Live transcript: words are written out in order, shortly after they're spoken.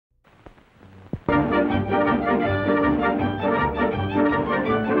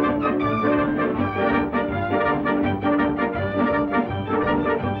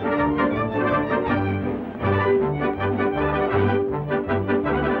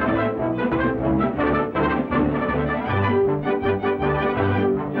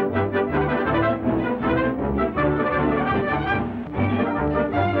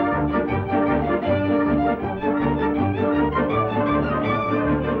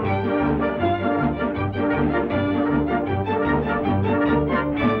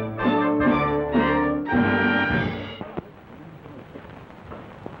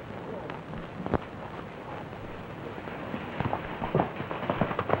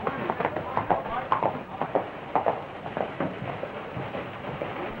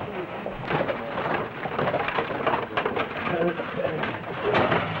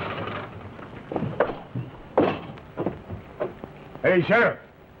Hey, Sheriff.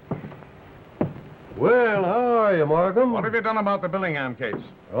 Well, how are you, Markham? What have you done about the Billingham case?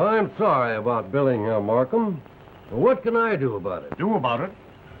 Well, I'm sorry about Billingham, Markham. Well, what can I do about it? Do about it?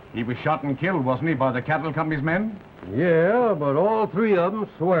 He was shot and killed, wasn't he, by the Cattle Company's men? Yeah, but all three of them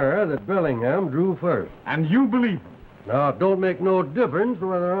swear that Billingham drew first. And you believe them? Now, it don't make no difference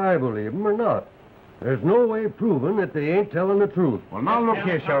whether I believe them or not. There's no way proving that they ain't telling the truth. Well, now look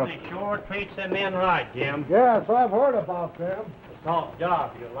here, Sheriff. Sure treats them men right, Jim. Yes, I've heard about them. It's a tough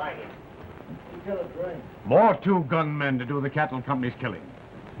job. You like it. Get a drink. More two gunmen to do the Cattle Company's killing.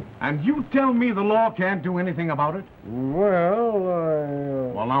 And you tell me the law can't do anything about it? Well,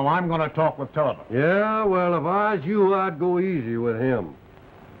 Well, now I'm going to talk with Tulliver. Yeah, well, if I was you, I'd go easy with him.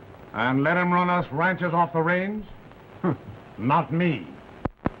 And let him run us ranches off the range? Not me.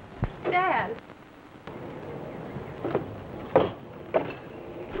 Dad.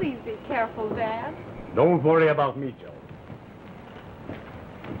 Please be careful, Dad. Don't worry about me, Joe.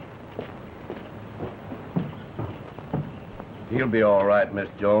 He'll be all right, Miss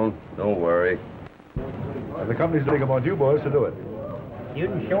Joan. Don't worry. The company's betting upon you boys to do it. You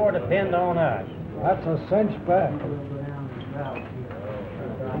can sure depend on us. That's a cinch back.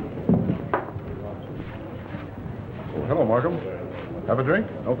 Oh, hello, Markham. Have a drink?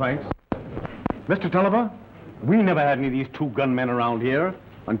 No, thanks. Mr. Tulliver, we never had any of these two gunmen around here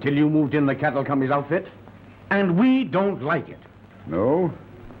until you moved in the Cattle Company's outfit, and we don't like it. No.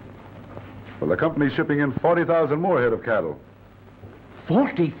 Well, the company's shipping in 40,000 more head of cattle.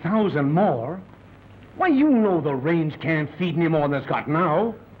 40,000 more? Why, you know the range can't feed any more than it's got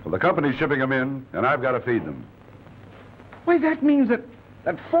now. Well, the company's shipping them in, and I've got to feed them. Why, that means that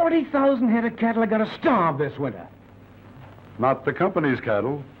 40,000 head of cattle are going to starve this winter. Not the company's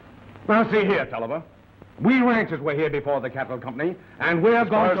cattle. Now, see here, Tulliver. We ranchers were here before the Cattle Company, and we're As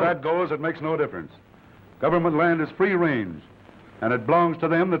far going as that goes, it makes no difference. Government land is free range, and it belongs to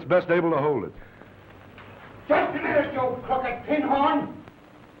them that's best able to hold it. Just a minute, you crooked pinhorn.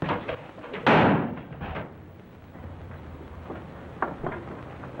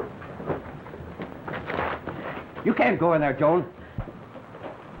 You can't go in there, Joan.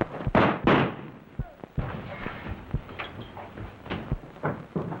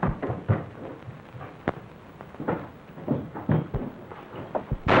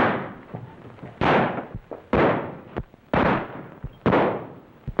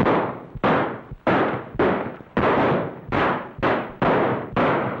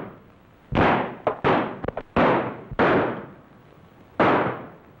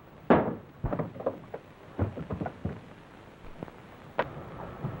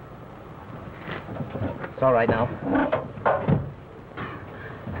 It's all right now.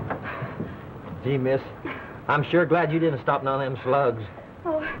 Gee, miss, I'm sure glad you didn't stop none of them slugs.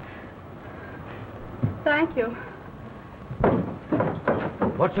 Oh, thank you.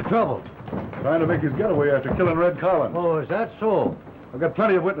 What's the trouble? Trying to make his getaway after killing Red Colin. Oh, is that so? I've got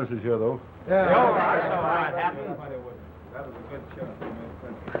plenty of witnesses here, though. Yeah. All right, Happy. That was a good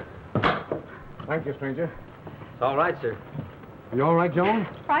shot. Thank you, stranger. It's all right, sir. You all right, Joan?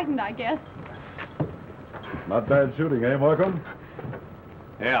 Frightened, I guess. Not bad shooting, eh, Markham?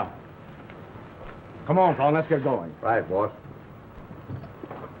 Yeah. Come on, Thorne, let's get going. Right, boss.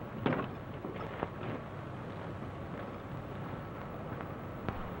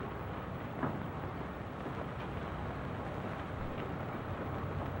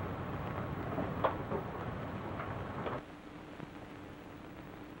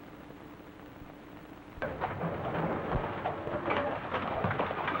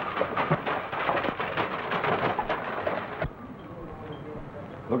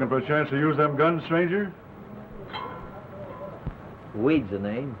 Looking for a chance to use them guns, stranger? Weed's the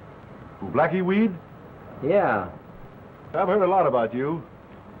name. Blackie Weed? Yeah. I've heard a lot about you.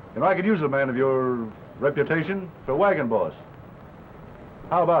 You know, I could use a man of your reputation for wagon boss.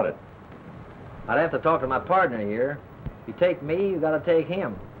 How about it? I'd have to talk to my partner here. If you take me, you gotta take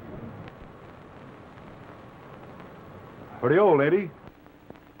him. Pretty old, ain't he?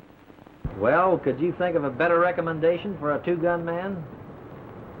 Well, could you think of a better recommendation for a two-gun man?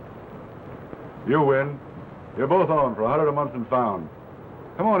 You win. You're both on for $100 a month and found.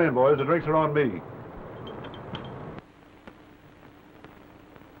 Come on in, boys. The drinks are on me.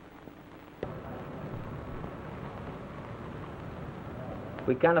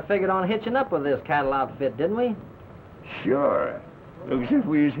 We kind of figured on hitching up with this cattle outfit, didn't we? Sure. Looks as if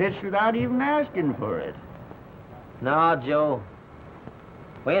we was hitched without even asking for it. No, Joe.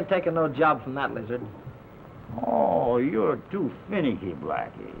 We ain't taking no job from that lizard. Oh, you're too finicky,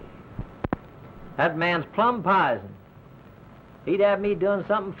 Blackie. That man's plumb poison. He'd have me doing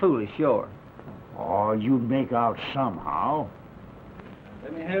something foolish, sure. Oh, you'd make out somehow.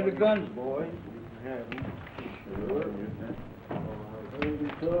 Let me have the guns, boys.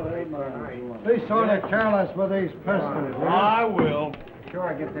 Be sort of careless with these pistols. I will. Sure,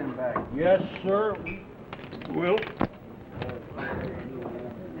 I get them back. Yes, sir. Will.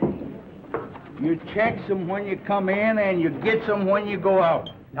 You check them when you come in, and you get them when you go out.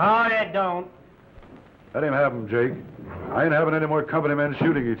 No, that don't. Let him have them, Jake. I ain't having any more company men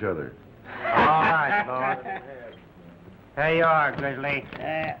shooting each other. All right, boss. There you are, Grizzly.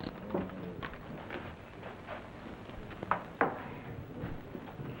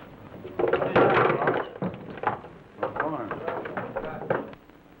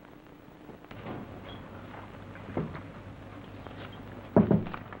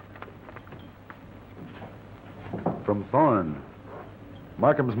 From Thorne.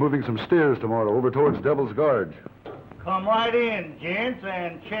 Markham's moving some steers tomorrow over towards Devil's Gorge. Come right in, gents,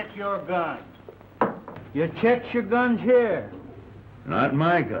 and check your guns. You checked your guns here. Not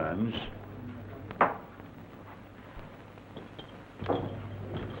my guns.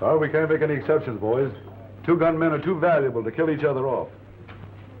 Sorry, we can't make any exceptions, boys. 2 gunmen are too valuable to kill each other off.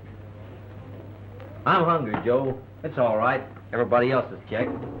 I'm hungry, Joe. It's all right. Everybody else is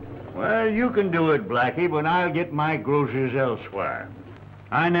checked. Well, you can do it, Blackie, but I'll get my groceries elsewhere.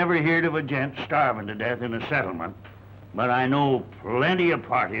 I never heard of a gent starving to death in a settlement, but I know plenty of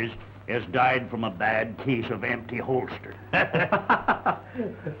parties has died from a bad case of empty holster. Come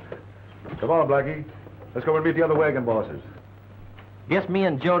on, Blackie. Let's go and meet the other wagon bosses. Guess me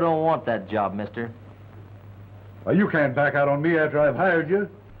and Joe don't want that job, mister. Well, you can't back out on me after I've hired you.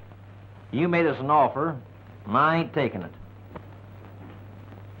 You made us an offer, and I ain't taking it.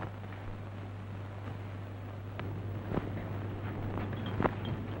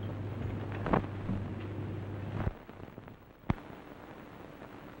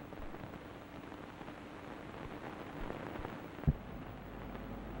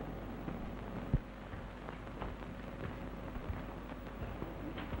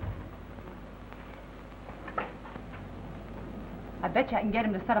 I bet you I can get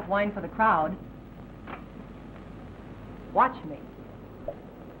him to set up wine for the crowd. Watch me.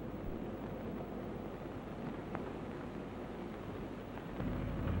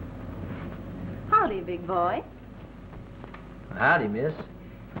 Howdy, big boy. Howdy, miss.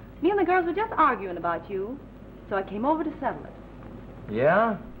 Me and the girls were just arguing about you, so I came over to settle it.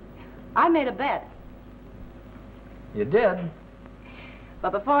 Yeah? I made a bet. You did?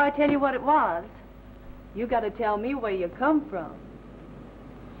 But before I tell you what it was, you got to tell me where you come from.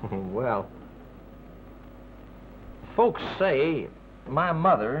 Well, folks say my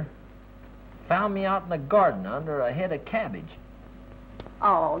mother found me out in the garden under a head of cabbage.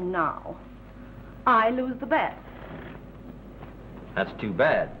 Oh, no. I lose the bet. That's too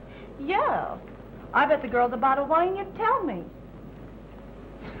bad. Yeah. I bet the girls a bottle of wine you'd tell me.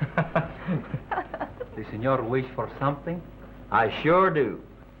 The senor wish for something? I sure do.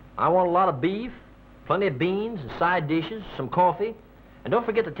 I want a lot of beef, plenty of beans and side dishes, some coffee. And don't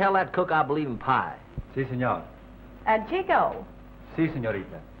forget to tell that cook I believe in pie. Si, senor. And Chico, Si,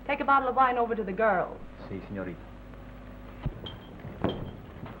 señorita. take a bottle of wine over to the girls. Si, señorita.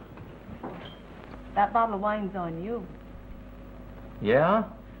 That bottle of wine's on you. Yeah?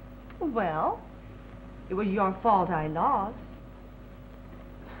 Well, it was your fault I lost.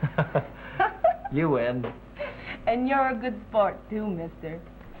 You win. And you're a good sport, too, mister.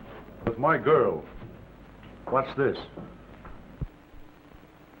 With my girl. What's this?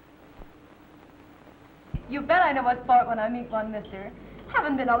 You bet I know a sport when I meet one, mister.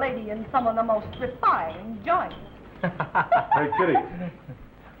 Haven't been a lady in some of the most refined joints. Hey, Kitty.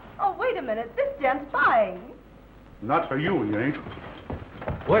 Oh, wait a minute. This gent's buying. Not for you, he ain't.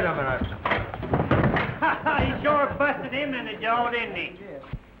 Wait a minute. He sure busted him in the jaw, didn't he?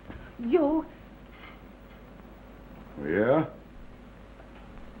 You... Yeah?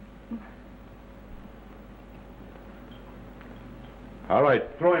 All right,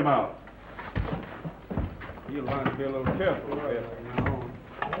 throw him out. You'll learn to be a little careful with it.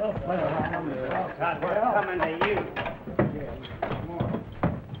 What's coming to you?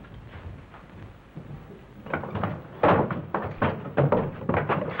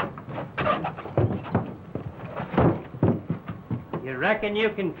 You reckon you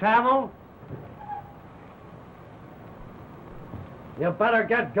can travel? You better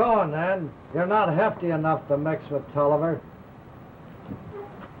get going, then. You're not hefty enough to mix with Tulliver.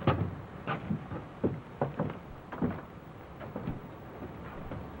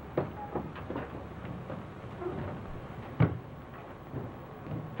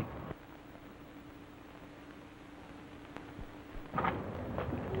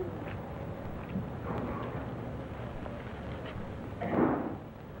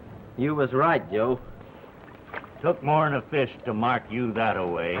 You was right, Joe. Took more'n a fist to mark you that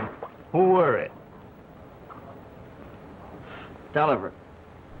away. Who were it? Tulliver.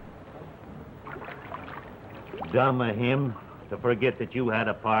 Dumb of him to forget that you had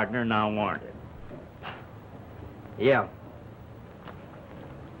a partner, now weren't it? Yeah.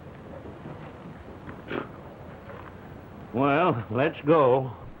 Well, let's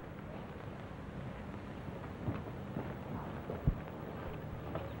go.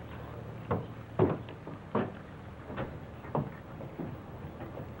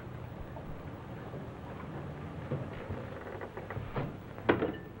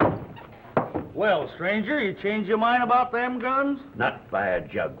 Well, stranger, you changed your mind about them guns? Not by a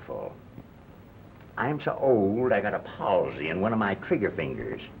jugful. I'm so old I got a palsy in one of my trigger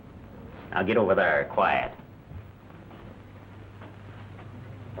fingers. Now get over there, quiet.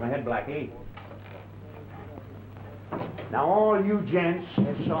 Come ahead, Blackie. Now all you gents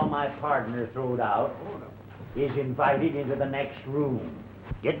that saw my partner throwed out is invited into the next room.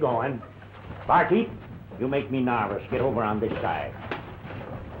 Get going. Barkeep, you make me nervous. Get over on this side.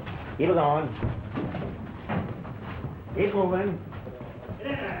 Keep it going. Keep moving. Get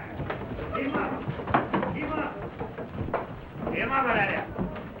in there. Keep him up. Keep him up. Keep him up at you.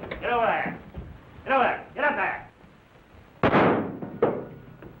 Get over there. Get over there. Get up there.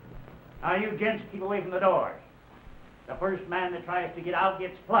 Now you gents keep away from the doors. The first man that tries to get out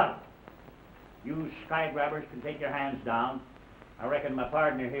gets plugged. You sky grabbers can take your hands down. I reckon my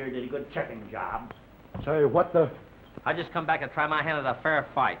partner here did a good checking job. Say, what the... I just come back to try my hand at a fair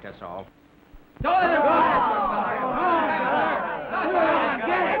fight, that's all.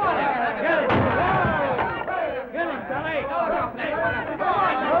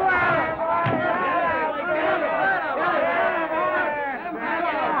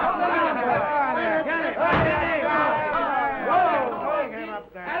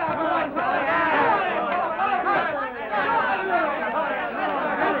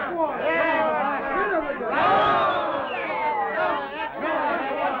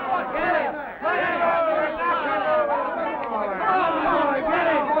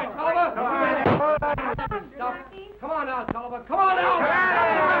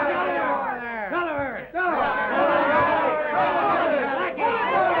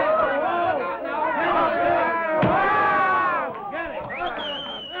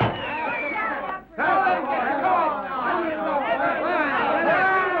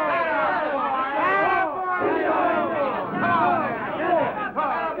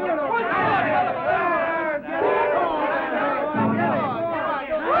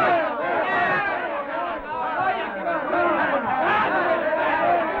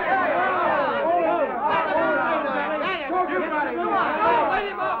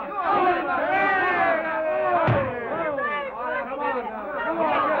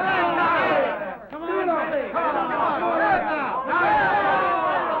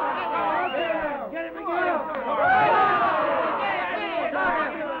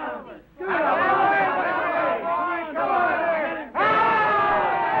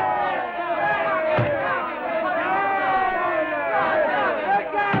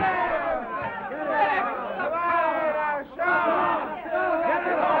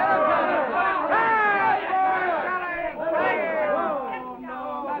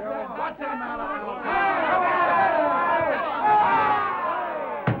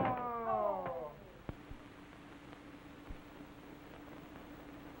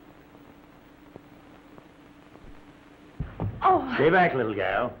 Stay back, little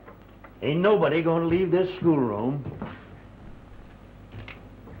gal. Ain't nobody gonna leave this schoolroom.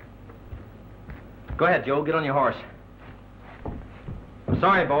 Go ahead, Joe. Get on your horse. I'm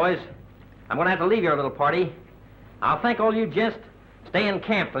sorry, boys. I'm going to have to leave your little party. I'll thank all you gents. Stay in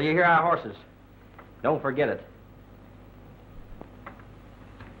camp till you hear our horses. Don't forget it.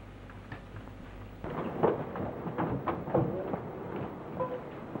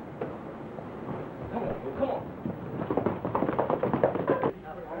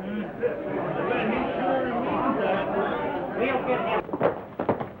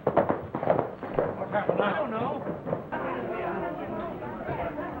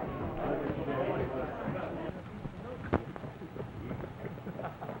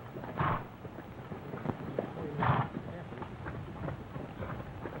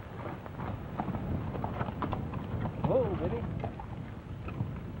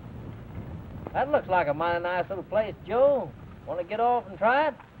 That looks like a mighty nice little place, Joe. Want to get off and try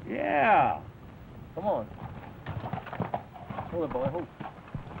it? Yeah. Come on. Hold it, boy. Hold.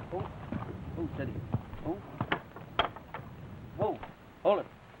 Hold. Hold steady. Hold. Whoa. Hold it.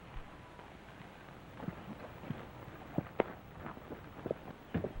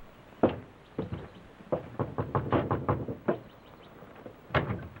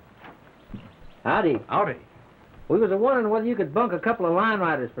 Howdy. Howdy. We was wondering whether you could bunk a couple of line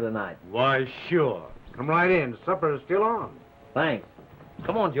riders for the night. Why, sure. Come right in. Supper is still on. Thanks.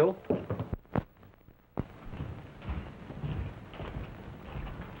 Come on, Joe.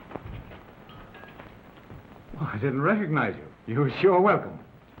 Oh, I didn't recognize you. You're sure welcome.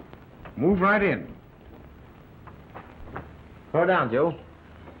 Move right in. Throw down, Joe.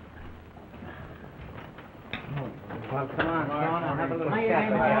 Well, come on, I'll have a little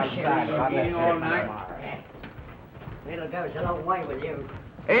chat outside. Eating all night. It'll go a long way with you.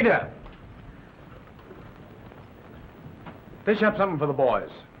 Ada! Dish up something for the boys.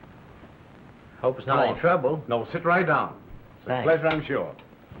 Hope it's not any trouble. No, sit right down. It's a Thanks. pleasure, I'm sure.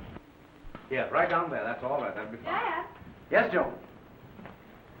 Yeah, right down there. That's all right. That'll be fine. Dad, Yes, Joan.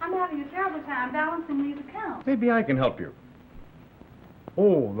 I'm having a terrible time balancing these accounts. Maybe I can help you.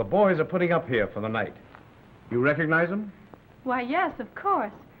 Oh, the boys are putting up here for the night. You recognize them? Why, yes, of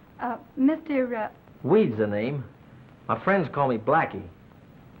course. Mr. Weed's the name. My friends call me Blackie.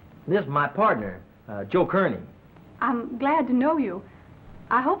 This is my partner, Joe Kearney. I'm glad to know you.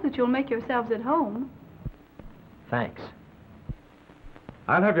 I hope that you'll make yourselves at home. Thanks.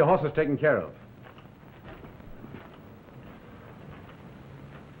 I'll have your horses taken care of.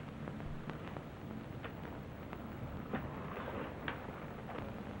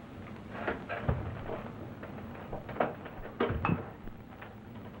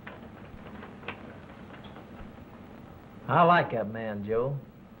 I like that man, Joe.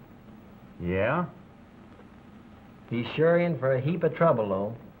 Yeah? He's sure in for a heap of trouble,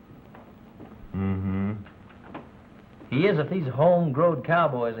 though. Mm-hmm. He is if these home-growed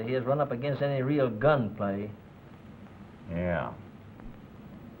cowboys of his run up against any real gunplay. Yeah.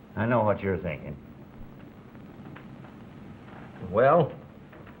 I know what you're thinking. Well,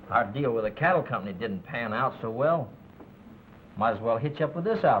 our deal with the cattle company didn't pan out so well. Might as well hitch up with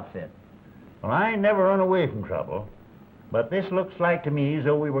this outfit. Well, I ain't never run away from trouble, but this looks like to me as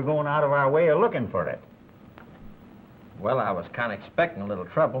though we were going out of our way of looking for it. Well, I was kind of expecting a little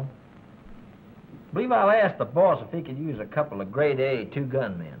trouble. Believe I'll ask the boss if he could use a couple of grade A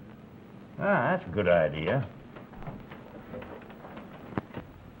two-gun men. Ah, that's a good idea.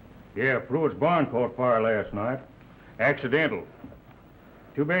 Yeah, Pruitt's barn caught fire last night. Accidental.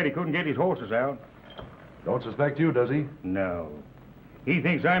 Too bad he couldn't get his horses out. Don't suspect you, does he? No. He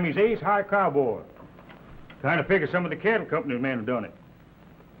thinks I'm his ace-high cowboy. Kind of figures some of the cattle company's men have done it.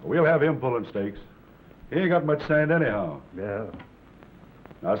 We'll have him pulling stakes. He ain't got much stand anyhow. Yeah.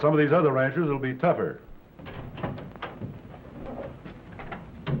 Now, some of these other ranchers will be tougher.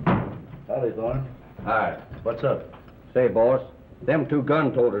 Howdy, Thorne. Hi. What's up? Say, boss, them two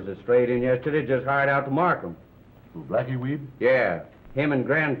gun toters that strayed in yesterday just hired out to Markham. Who, Blackie Weed? Yeah, him and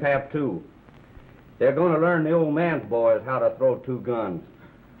Grandpap, too. They're going to learn the old man's boys how to throw two guns.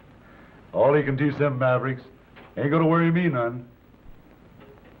 All he can teach them mavericks ain't gonna worry me none.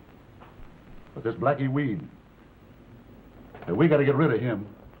 But this Blackie Weed, we gotta get rid of him.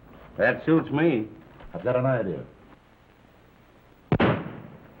 That suits me. I've got an idea.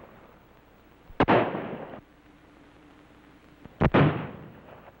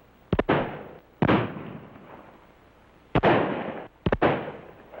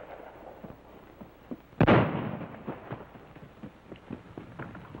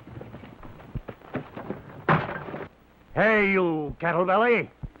 Hey, you cattle belly.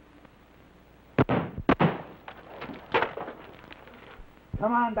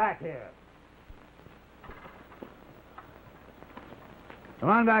 Come on back here. Come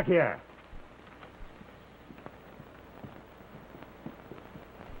on back here.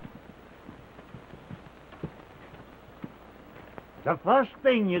 The first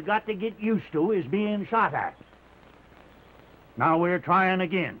thing you got to get used to is being shot at. Now we're trying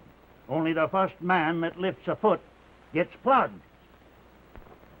again. Only the first man that lifts a foot gets plugged.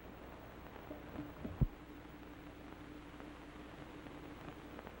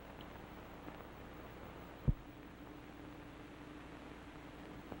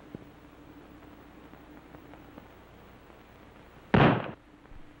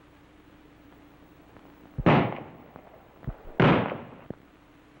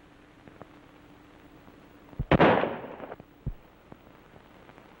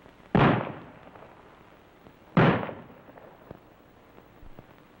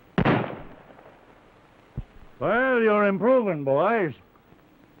 Well, you're improving, boys.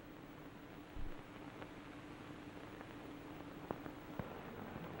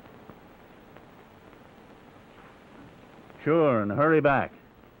 Sure, and hurry back.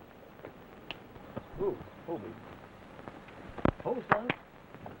 Ooh, hold me. Hold, son.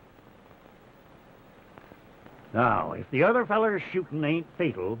 Now, if the other feller's shooting ain't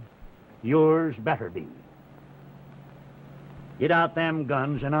fatal, yours better be. Get out them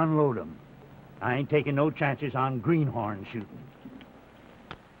guns and unload 'em. I ain't taking no chances on greenhorn shooting.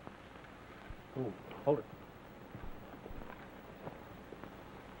 Oh, hold it.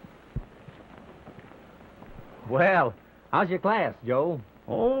 Well, how's your class, Joe?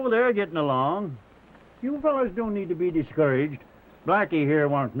 Oh, they're getting along. You fellas don't need to be discouraged. Blackie here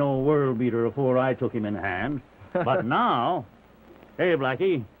weren't no world beater afore I took him in hand. But now... Hey,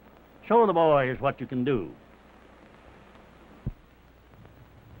 Blackie, show the boys what you can do.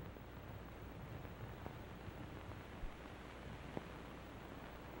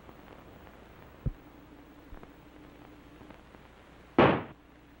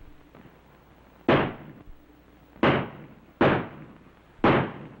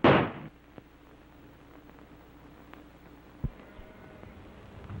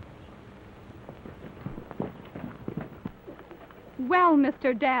 Well,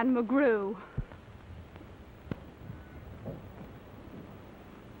 Mr. Dan McGrew.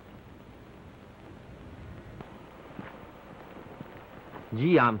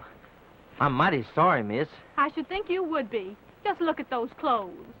 Gee, I'm mighty sorry, miss. I should think you would be. Just look at those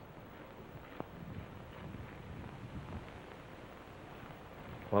clothes.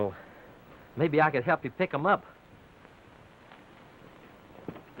 Well, maybe I could help you pick 'em up.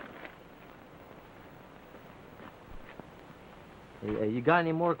 You got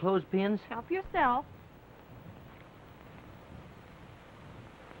any more clothespins? Help yourself.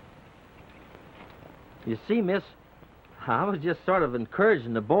 You see, miss, I was just sort of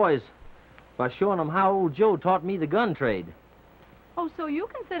encouraging the boys by showing them how old Joe taught me the gun trade. Oh, so you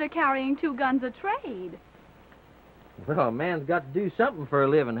consider carrying 2 guns a trade? Well, a man's got to do something for a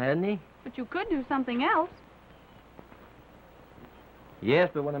living, hasn't he? But you could do something else. Yes,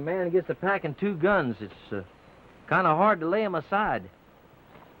 but when a man gets to packing 2 guns, it's kind of hard to lay 'em aside.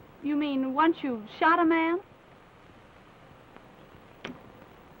 You mean once you've shot a man?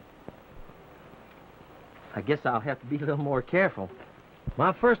 I guess I'll have to be a little more careful.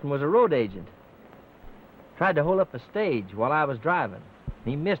 My first one was a road agent. Tried to hold up a stage while I was driving.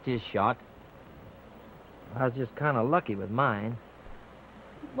 He missed his shot. I was just kind of lucky with mine.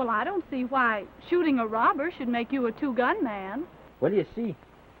 Well, I don't see why shooting a robber should make you a 2-gun man. Well, you see,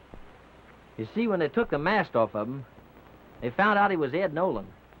 when they took the mask off of him, they found out he was Ed Nolan.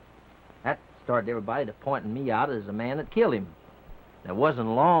 That started everybody to pointing me out as the man that killed him. It wasn't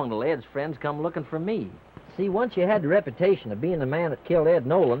long till Ed's friends come looking for me. See, once you had the reputation of being the man that killed Ed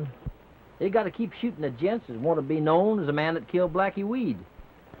Nolan, you got to keep shooting the gents that want to be known as the man that killed Blackie Weed.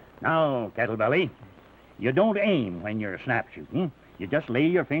 Now, Kettlebelly, you don't aim when you're snap shooting. You just lay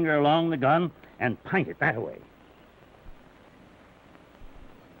your finger along the gun and point it that way.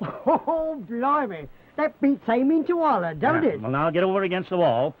 Oh, blimey. That beats aiming to holler, don't it? Well, now get over against the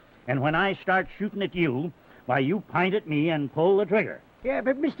wall, and when I start shooting at you, why, you point at me and pull the trigger. Yeah,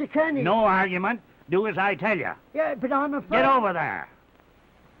 but Mr. Kearney... No argument. Do as I tell you. Yeah, but I'm afraid... Get over there.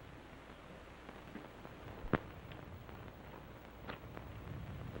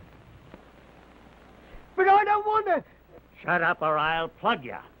 But I don't want to... Shut up or I'll plug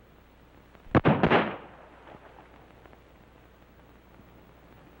you.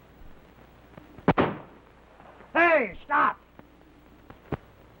 Hey, stop!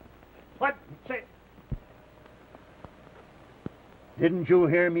 What? Say... Didn't you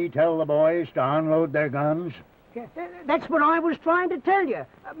hear me tell the boys to unload their guns? Yeah, that's what I was trying to tell you.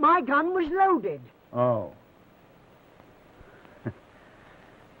 My gun was loaded. Oh.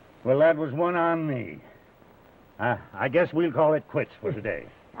 Well, that was one on me. I guess we'll call it quits for today.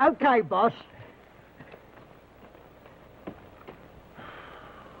 Okay, boss.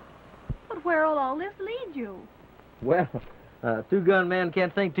 But where'll all this lead you? Well, a 2-gun man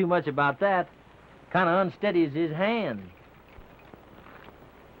can't think too much about that. Kind of unsteadies his hand.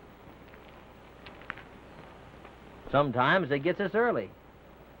 Sometimes they gets us early.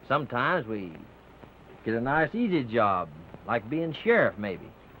 Sometimes we get a nice, easy job, like being sheriff, maybe.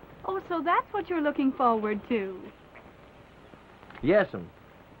 Oh, so that's what you're looking forward to. Yes'm.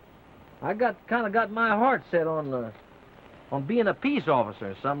 I kind of got my heart set on being a peace officer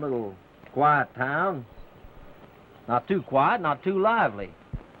in some little quiet town. Not too quiet, not too lively.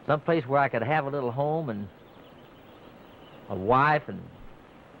 Some place where I could have a little home and a wife and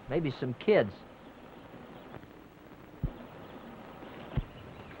maybe some kids.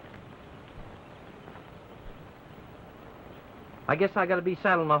 I guess I gotta be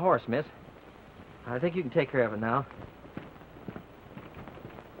saddling my horse, miss. I think you can take care of it now.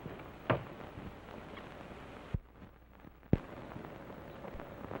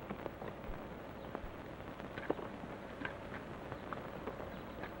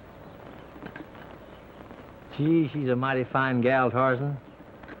 Gee, she's a mighty fine gal, Tarzan.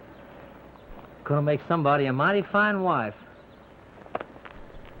 Gonna make somebody a mighty fine wife.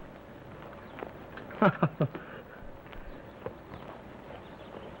 I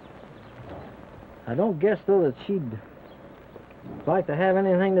don't guess, though, that she'd like to have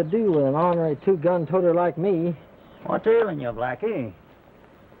anything to do with an ornery two-gun toter like me. What's ailing you, Blackie?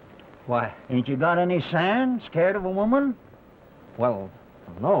 Why? Ain't you got any sand? Scared of a woman? Well,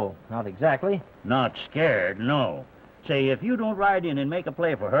 no, not exactly. Not scared, no. Say, if you don't ride in and make a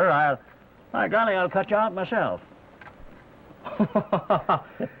play for her, by golly, I'll cut you out myself.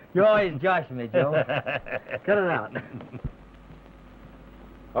 You're always joshing me, Joe. Cut it out.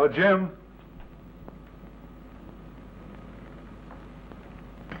 Oh, Jim.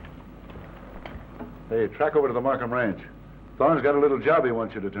 Hey, track over to the Markham Ranch. Thorne's got a little job he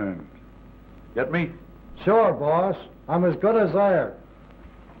wants you to turn. Get me? Sure, boss. I'm as good as iron.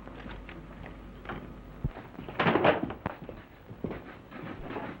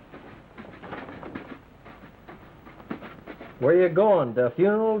 Where you going? The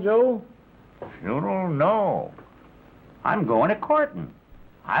funeral, Joe? Funeral? No. I'm going to courting.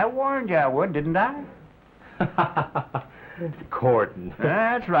 I warned you I would, didn't I? Courting.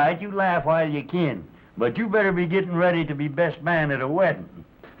 That's right. You laugh while you can. But you better be getting ready to be best man at a wedding.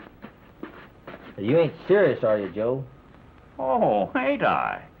 You ain't serious, are you, Joe? Oh, ain't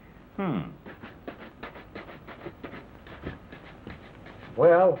I?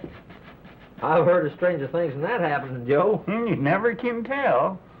 Well, I've heard of stranger things than that happening, Joe. You never can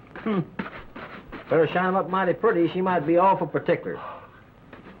tell. Better shine 'em up mighty pretty. She might be awful particular.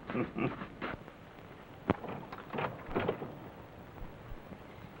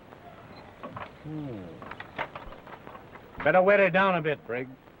 Better wet it down a bit, Briggs.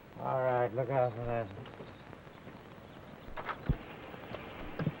 All right, look out for that.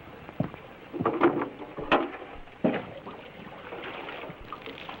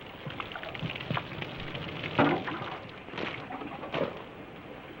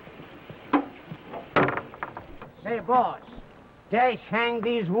 Say, boss, dash hang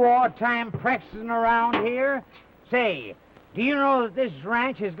these wartime practicing around here. Say, do you know that this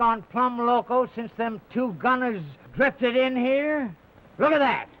ranch has gone plumb loco since them two gunners drifted in here? Look at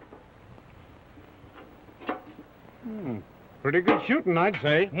that. Pretty good shooting, I'd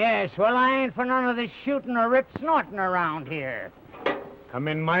say. Yes, well, I ain't for none of this shooting or rip snorting around here. Come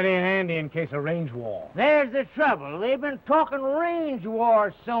in mighty handy in case of range war. There's the trouble. They've been talking range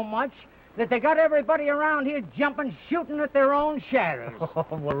war so much that they got everybody around here jumping, shooting at their own shadows.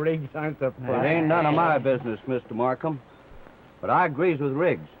 Well, Riggs, I'm surprised. It ain't none of my business, Mr. Markham. But I agrees with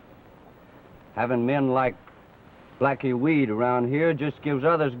Riggs. Having men like Blackie Weed around here just gives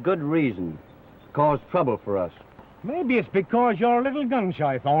others good reason to cause trouble for us. Maybe it's because you're a little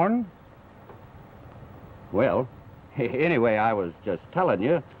gun-shy, Thorne. Well, anyway, I was just telling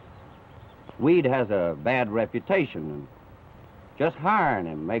you, Weed has a bad reputation, and just hiring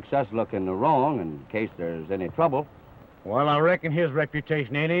him makes us look in the wrong in case there's any trouble. Well, I reckon his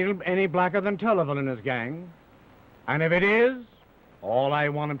reputation ain't any blacker than Tulliver and his gang. And if it is, all I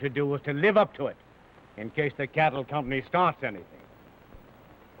want him to do is to live up to it, in case the cattle company starts anything.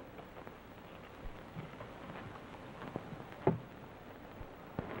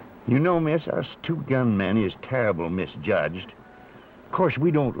 You know, miss, us two gunmen is terrible misjudged. Of course,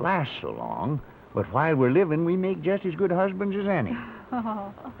 we don't last so long, but while we're living, we make just as good husbands as any.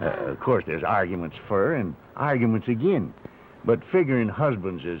 Of course, there's arguments for and arguments again. But figuring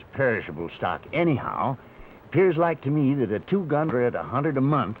husbands as perishable stock anyhow, appears like to me that a two-gunner at $100 a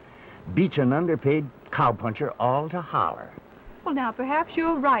month beats an underpaid cowpuncher all to holler. Well, now, perhaps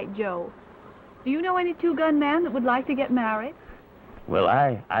you're right, Joe. Do you know any two-gun man that would like to get married? Well,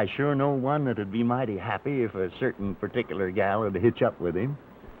 I sure know one that'd be mighty happy if a certain particular gal would hitch up with him.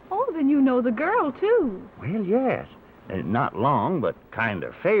 Oh, then you know the girl, too. Well, yes. Not long, but kind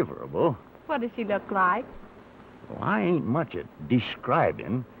of favorable. What does she look like? Well, I ain't much at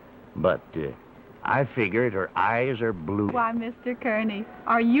describing, but I figured her eyes are blue. Why, Mr. Kearney,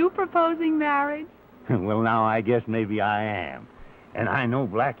 are you proposing marriage? Well, now, I guess maybe I am. And I know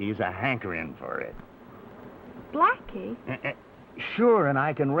Blackie's a hankering for it. Blackie? Sure, and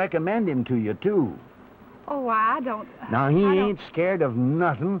I can recommend him to you, too. Oh, I don't... Now, he ain't scared of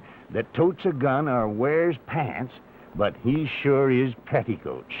nothing that totes a gun or wears pants, but he sure is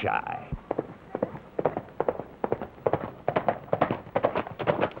petticoat shy.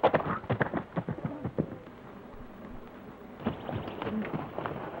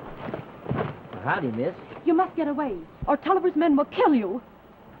 Howdy, miss. You must get away, or Tulliver's men will kill you.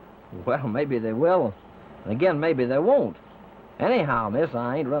 Well, maybe they will. And again, maybe they won't. Anyhow, miss,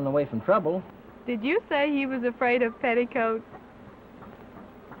 I ain't running away from trouble. Did you say he was afraid of petticoats?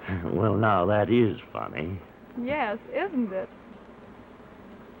 Well, now, that is funny. Yes, isn't it?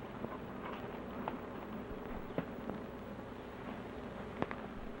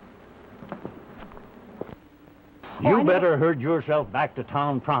 You better herd yourself back to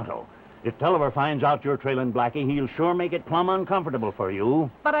town pronto. If Tulliver finds out you're trailing Blackie, he'll sure make it plumb uncomfortable for you.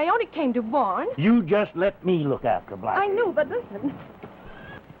 But I only came to warn. You just let me look after Blackie. I knew, but listen.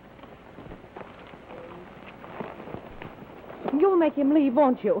 You'll make him leave,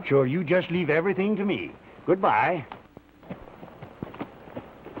 won't you? Sure, you just leave everything to me. Goodbye.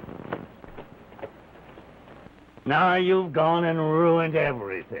 Now you've gone and ruined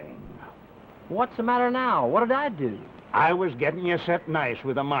everything. What's the matter now? What did I do? I was getting you set nice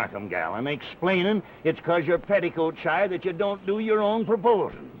with a Markham gal and explaining it's 'cause you're petticoat shy that you don't do your own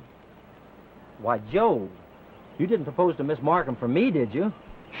proposing. Why, Joe, you didn't propose to Miss Markham for me, did you?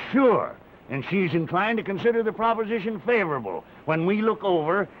 Sure, and she's inclined to consider the proposition favorable when we look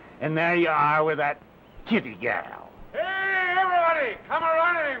over, and there you are with that kitty gal. Hey, everybody, come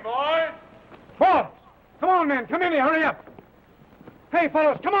a-running, boys. Boys, come on, men, come in here, hurry up. Hey,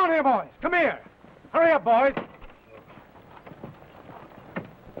 fellows, come on here, boys, come here. Hurry up, boys.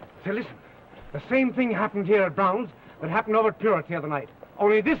 Say, listen, the same thing happened here at Brown's that happened over at Puritan the other night.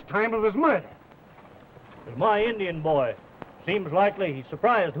 Only this time it was murder. It's my Indian boy. Seems likely he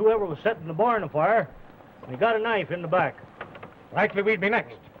surprised whoever was setting the barn afire, and he got a knife in the back. Likely we'd be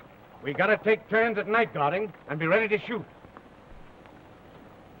next. We gotta take turns at night guarding and be ready to shoot.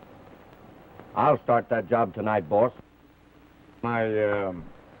 I'll start that job tonight, boss. Kind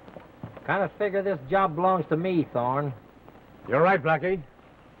of figure this job belongs to me, Thorne. You're right, Blackie.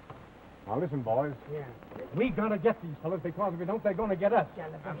 Now listen, boys. Yeah. We gotta get these fellas because if we don't, they're gonna get us.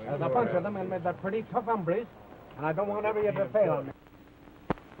 There's a bunch of them, and they're pretty tough hombres, and I don't want ever you to fail on me.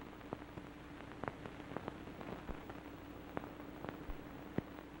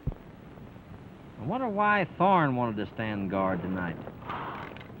 I wonder why Thorne wanted to stand guard tonight.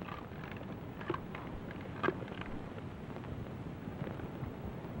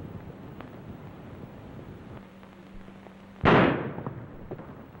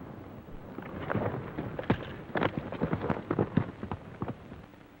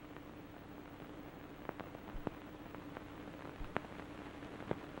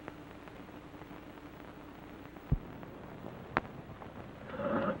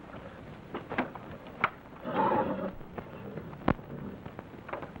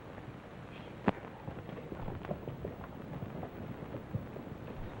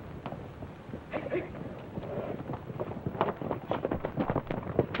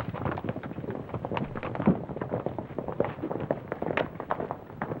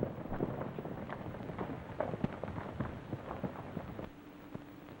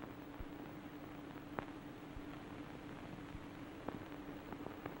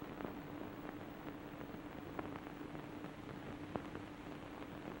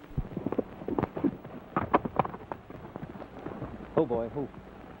 Oh, boy, who?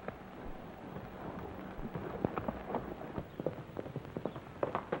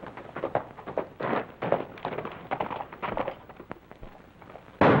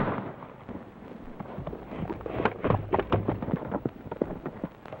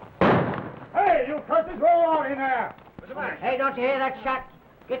 Hey, you curses, roll out in there! Hey, don't you hear that shot?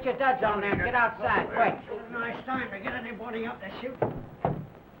 Get your duds on there and get outside, quick. Nice time to get anybody up to shoot.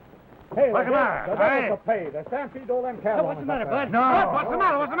 Hey, What's the matter? The pay. They stampede all them cattle. What's the matter, Bud? No. What's the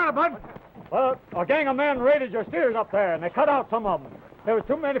matter? What's the matter, Bud? Well, a gang of men raided your steers up there, and they cut out some of them. There was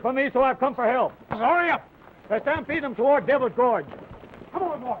too many for me, so I've come for help. Hurry up. They stampede them toward Devil's Gorge. Come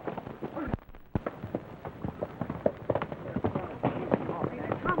on, boy.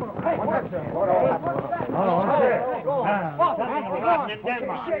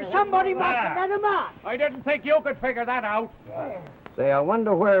 Somebody must have let him out. I didn't think you could figure that out. Say, I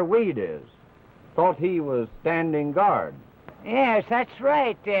wonder where Weed is. Thought he was standing guard. Yes, that's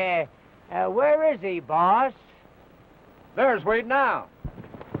right. Where is he, boss? There's Weed now.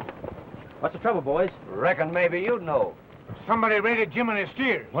 What's the trouble, boys? Reckon maybe you'd know. Somebody raided Jim and his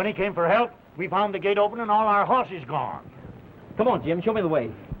steers. When he came for help, we found the gate open and all our horses gone. Come on, Jim, show me the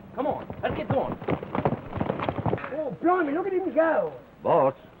way. Come on, let's get going. Oh, blimey, look at him go.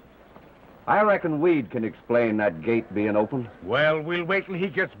 Boss, I reckon Weed can explain that gate being open. Well, we'll wait till he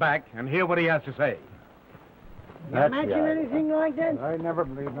gets back and hear what he has to say. You imagine anything like that? I never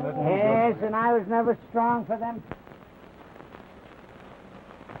believed in it. Yes, and I was never strong for them.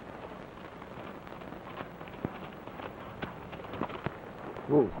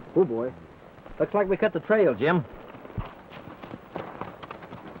 Oh, boy. Looks like we cut the trail, Jim.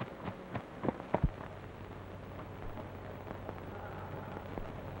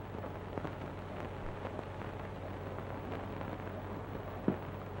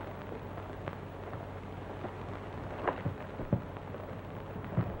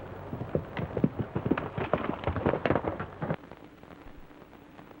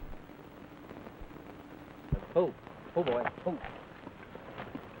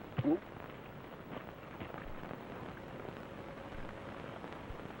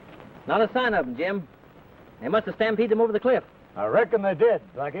 Not a sign of them, Jim. They must have stampeded them over the cliff. I reckon they did,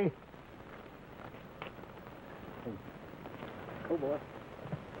 Blackie. Oh, boy.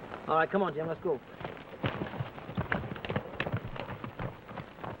 All right, come on, Jim, let's go.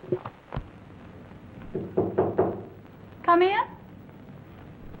 Come in.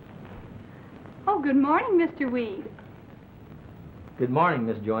 Oh, good morning, Mr. Weed. Good morning,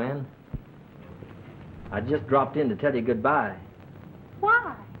 Miss Joanne. I just dropped in to tell you goodbye.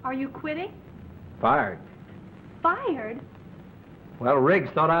 Why? Are you quitting? Fired. Fired? Well, Riggs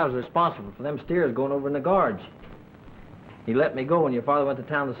thought I was responsible for them steers going over in the gorge. He let me go when your father went to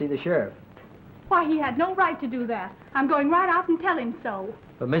town to see the sheriff. Why, he had no right to do that. I'm going right out and tell him so.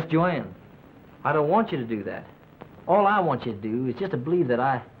 But, Miss Joanne, I don't want you to do that. All I want you to do is just to believe that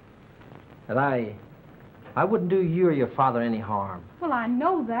I wouldn't do you or your father any harm. Well, I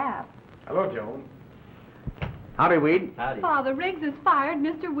know that. Hello, Joan. Howdy, Weed. Howdy. Father Riggs has fired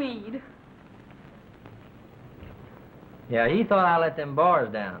Mr. Weed. Yeah, he thought I let them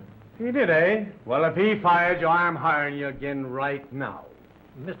bars down. He did, eh? Well, if he fired you, I'm hiring you again right now.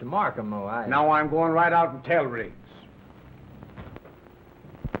 Mr. Markham, Now I'm going right out and tell Riggs.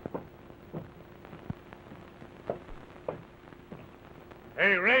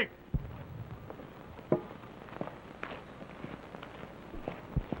 Hey, Rick.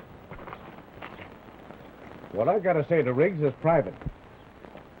 What I got to say to Riggs is private.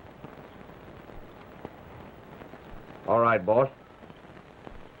 All right, boss.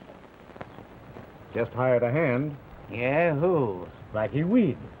 Just hired a hand. Yeah, who? Blackie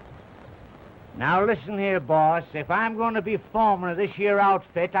Weed. Now listen here, boss. If I'm going to be foreman of this here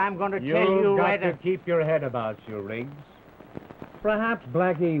outfit, I'm going to tell you You've got right... to keep your head about you, Riggs. Perhaps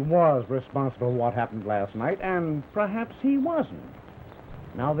Blackie was responsible for what happened last night, and perhaps he wasn't.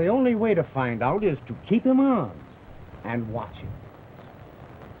 Now, the only way to find out is to keep him on and watch him.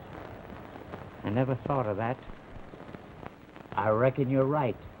 I never thought of that. I reckon you're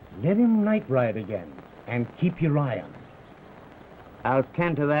right. Let him night ride again and keep your eye on him. I'll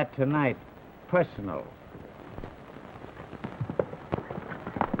tend to that tonight. Personal.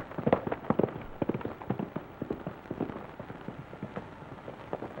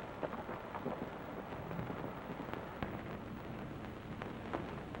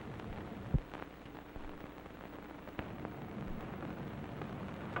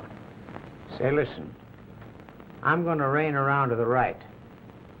 Say, listen. I'm going to rein around to the right.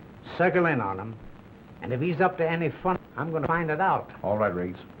 Circle in on him. And if he's up to any fun, I'm going to find it out. All right,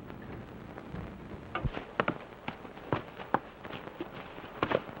 Riggs.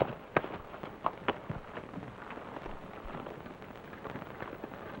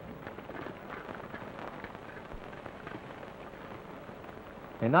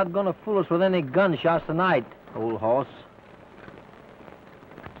 You're not going to fool us with any gunshots tonight, old horse.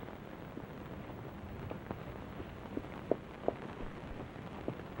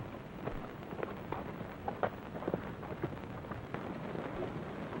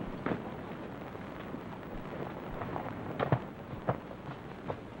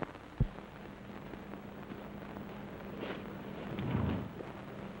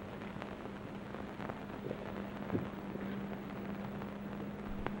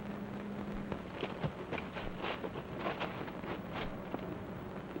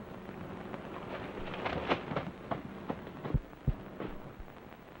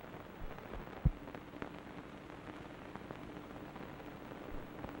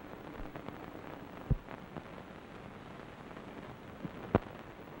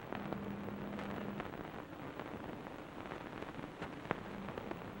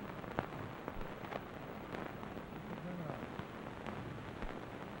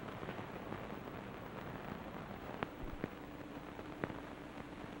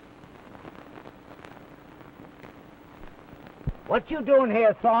 What you doing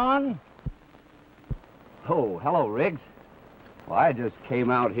here, Thorne? Oh, hello, Riggs. Well, I just came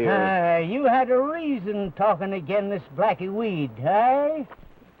out here... You had a reason talking again this Blackie Weed, hey?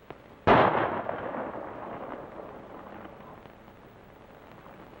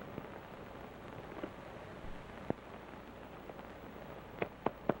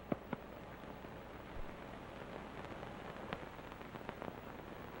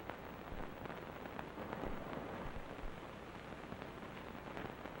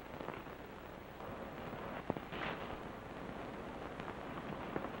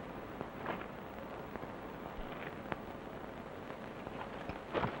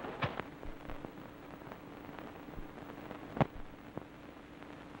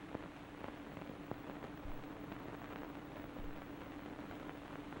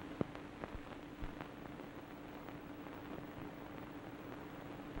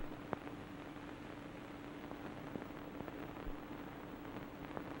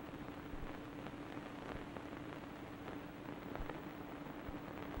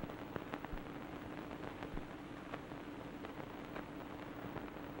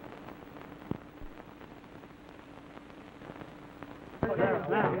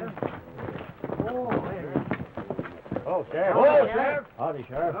 Oh, Sheriff. Hello, Sheriff. Howdy,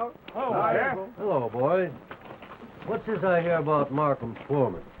 Sheriff. Hello, Sheriff. Hello, boys. What's this I hear about Markham's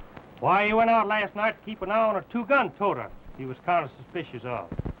foreman? Why, he went out last night to keep an eye on a two-gun toter he was kind of suspicious of.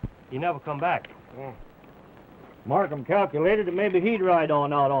 He never come back. Markham calculated that maybe he'd ride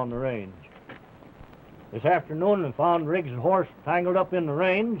on out on the range. This afternoon, they found Riggs' horse tangled up in the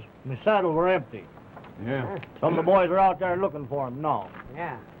reins, and his saddle were empty. Yeah. Some of the boys are out there looking for him now.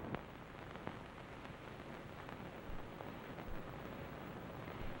 Yeah.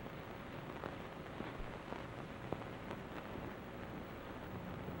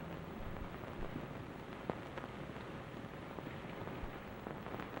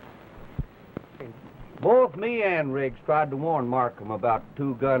 Both me and Riggs tried to warn Markham about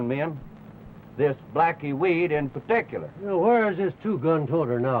two-gun men. This Blackie Weed in particular. Now, where is this two-gun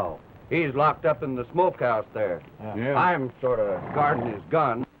toter now? He's locked up in the smokehouse there. Yeah. I'm sort of guarding his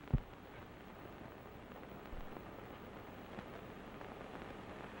gun.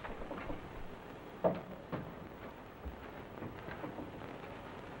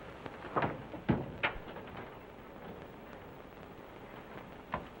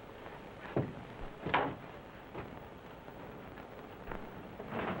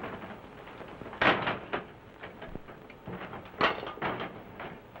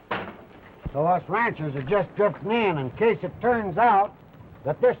 So us ranchers are just drifting in case it turns out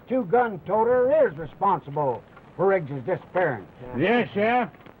that this two-gun toter is responsible for Riggs' disappearance. Yes, Sheriff.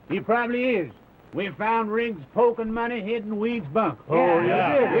 He probably is. We found Riggs poking money hidden Weed's bunk.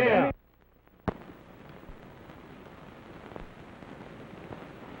 Yeah.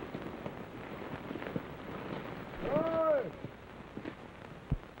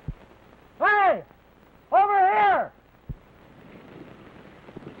 Hey! Over here!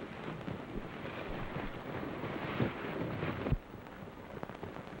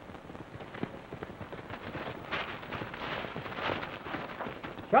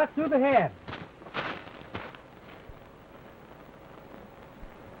 Shot through the head.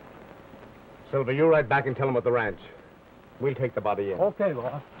 Silver, you ride back and tell him at the ranch. We'll take the body in. Okay,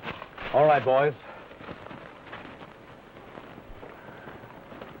 boss. All right, boys.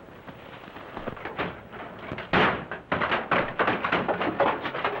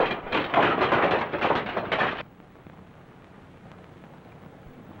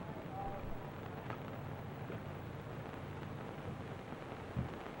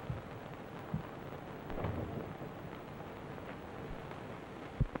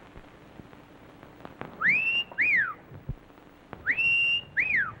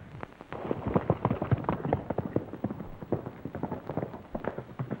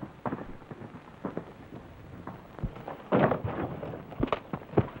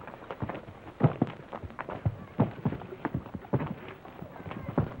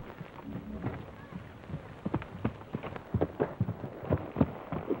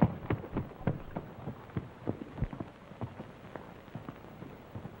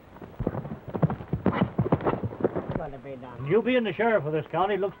 You being the sheriff of this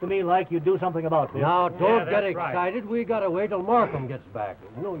county, looks to me like you'd do something about this. Now, don't get that's right. excited. We gotta wait till Markham gets back.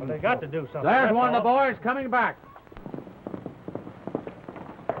 No, Well, they got to do something. There's that's one of the all. boys coming back.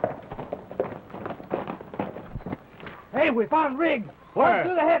 Hey, we found Riggs. Where? Right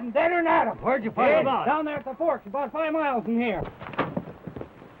through the head and dead at him. Where'd you find him out? Down there at the forks, about 5 miles from here.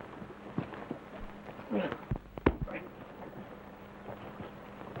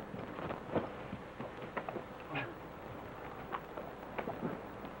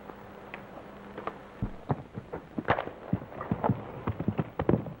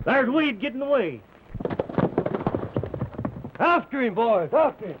 There's Weed getting away. After him, boys,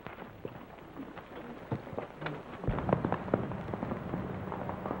 after him.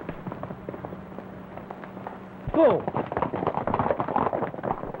 Go.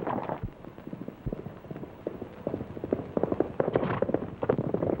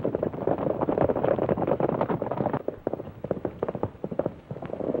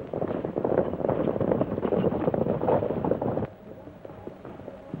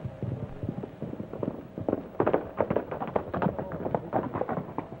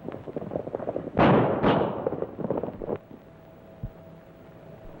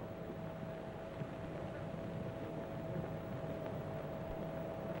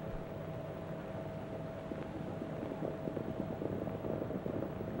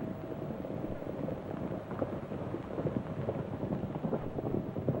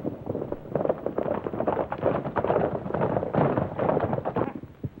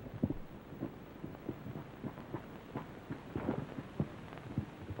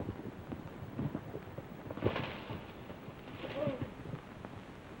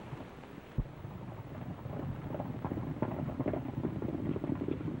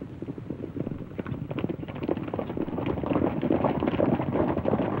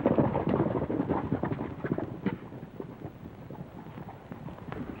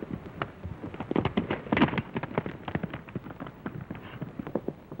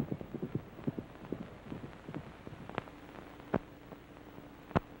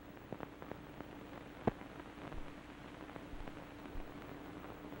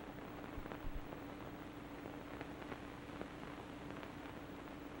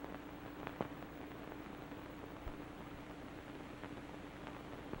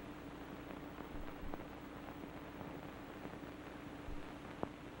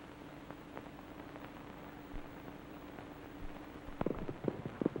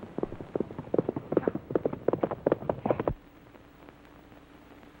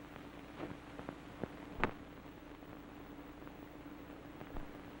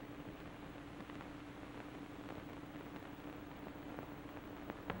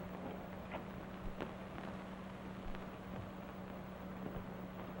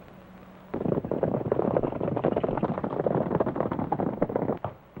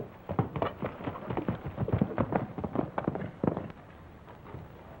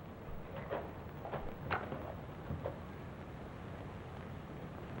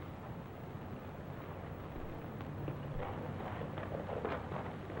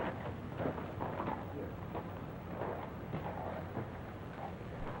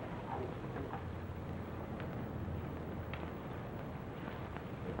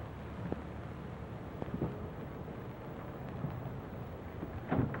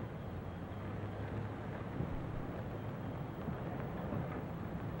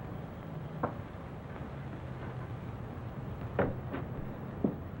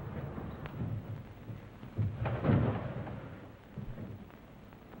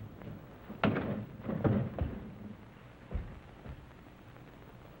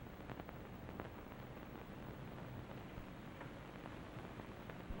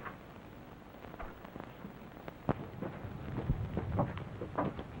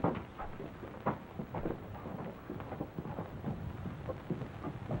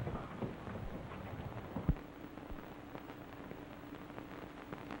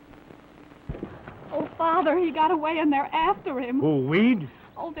 Father, he got away and they're after him. Who, Weed?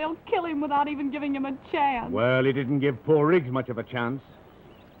 Oh, they'll kill him without even giving him a chance. Well, he didn't give poor Riggs much of a chance.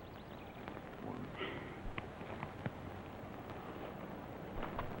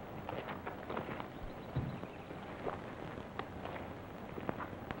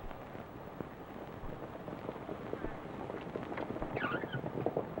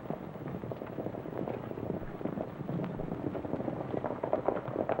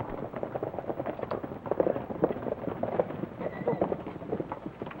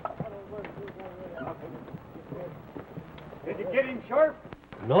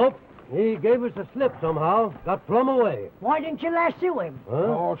 Nope. He gave us a slip somehow. Got plumb away. Why didn't you lasso him? Huh?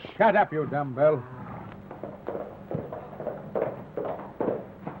 Oh, shut up, you dumbbell.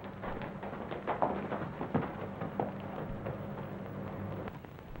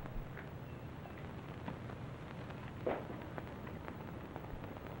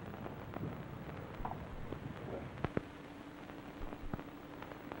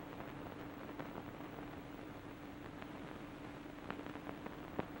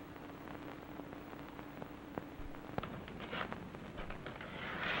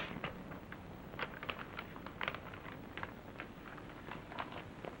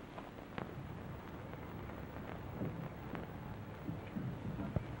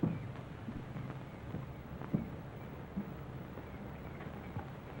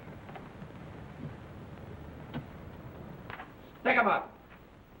 Stick 'em up.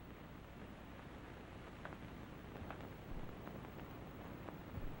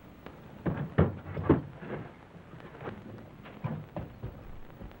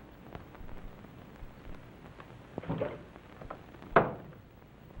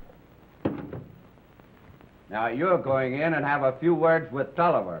 Now, you're going in and have a few words with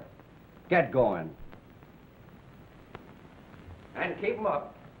Tulliver. Get going. And keep 'em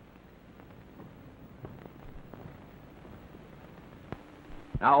up.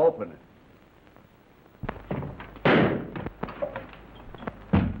 Now, open it.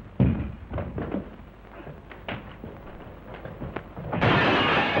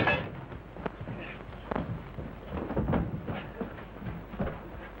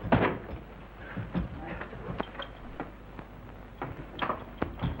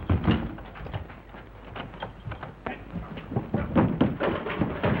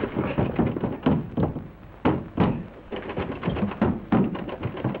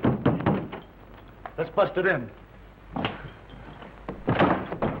 Let's bust it in.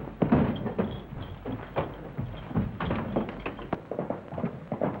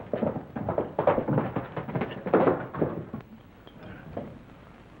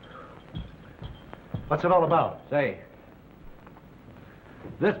 What's it all about? Say,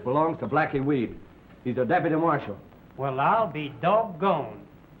 this belongs to Blackie Weed. He's a deputy marshal. Well, I'll be doggone.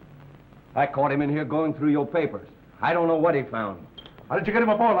 I caught him in here going through your papers. I don't know what he found. Why didn't you get him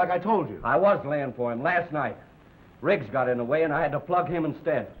aboard like I told you? I was laying for him last night. Riggs got in the way, and I had to plug him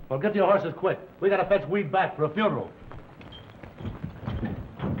instead. Well, get your horses quick. We gotta fetch Weed back for a funeral.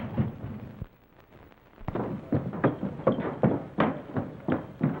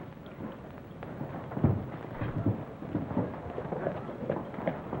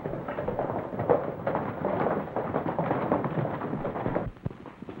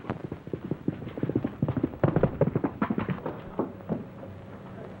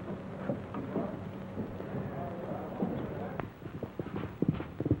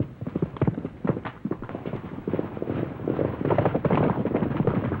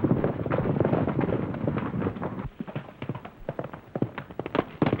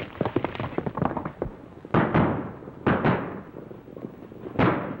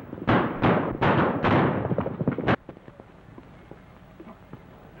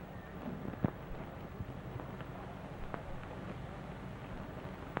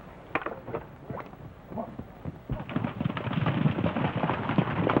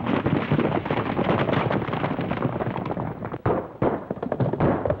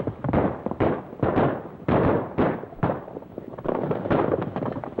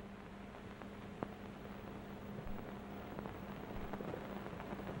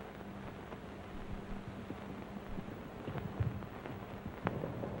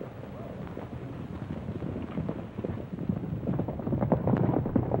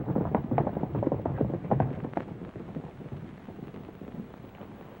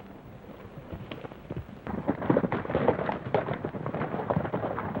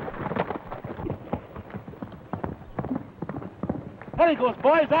 There he goes,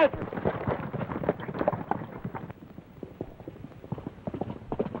 boys, after him.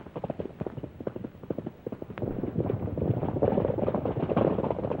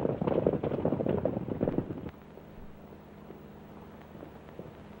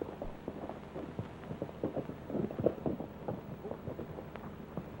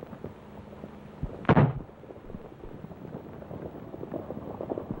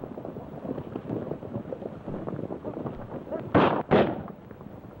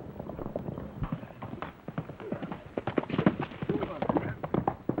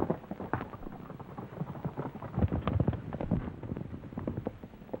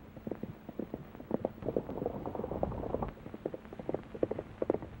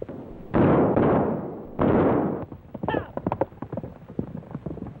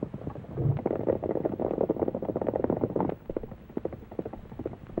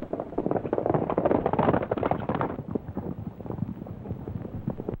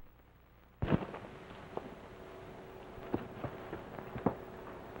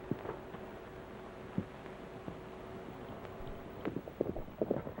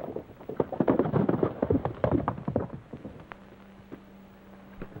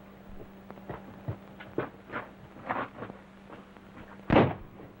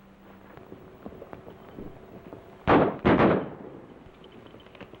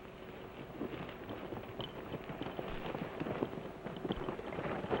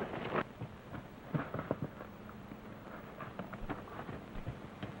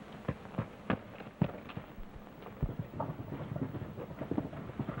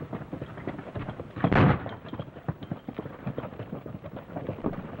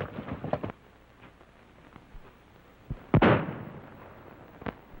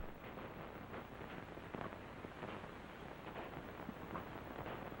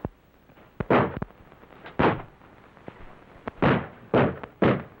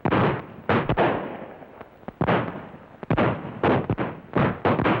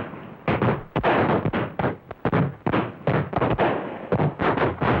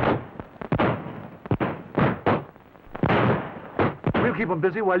 keep them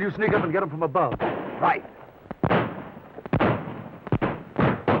busy while you sneak up and get them from above. Right.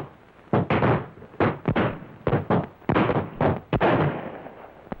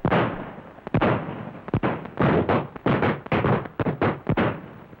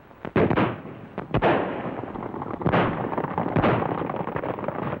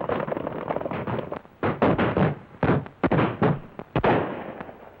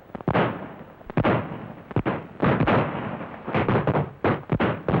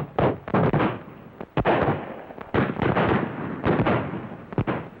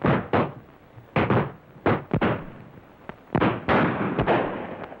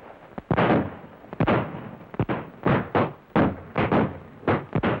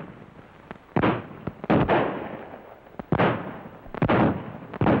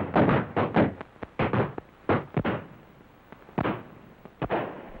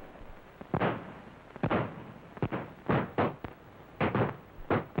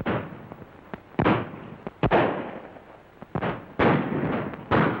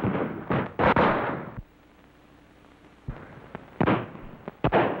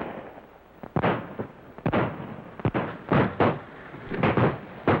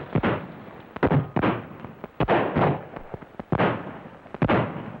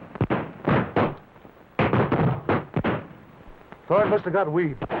 Thorne must have got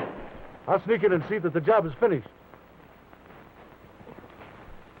weed. I'll sneak in and see that the job is finished.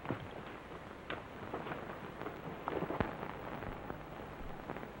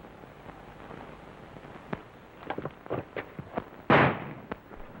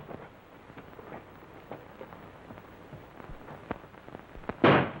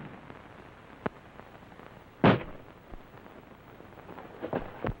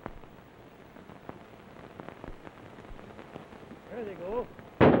 There they go.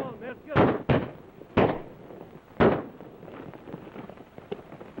 Come on, let's go.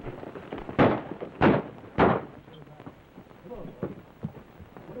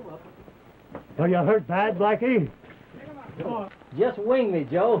 Are you hurt bad, Blackie? Just wing me,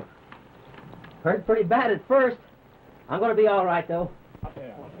 Joe. Hurt pretty bad at first. I'm going to be all right, though.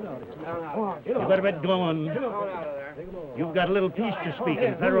 You better get going. You've got a little piece to speak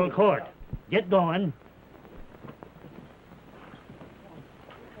in federal court. Get going.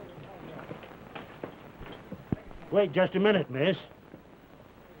 Wait just a minute, miss.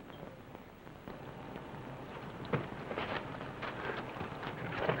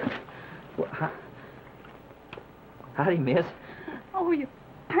 Howdy, miss. Oh, you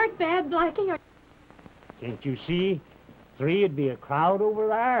hurt bad, Blackie? Can't you see? 3'd be a crowd over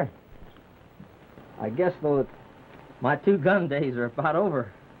there. I guess, though, that my 2 gun days are about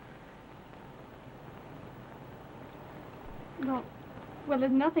over. Well,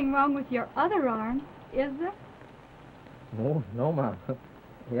 there's nothing wrong with your other arm, is there? No, Mom.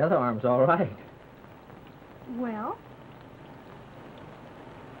 The other arm's all right. Well,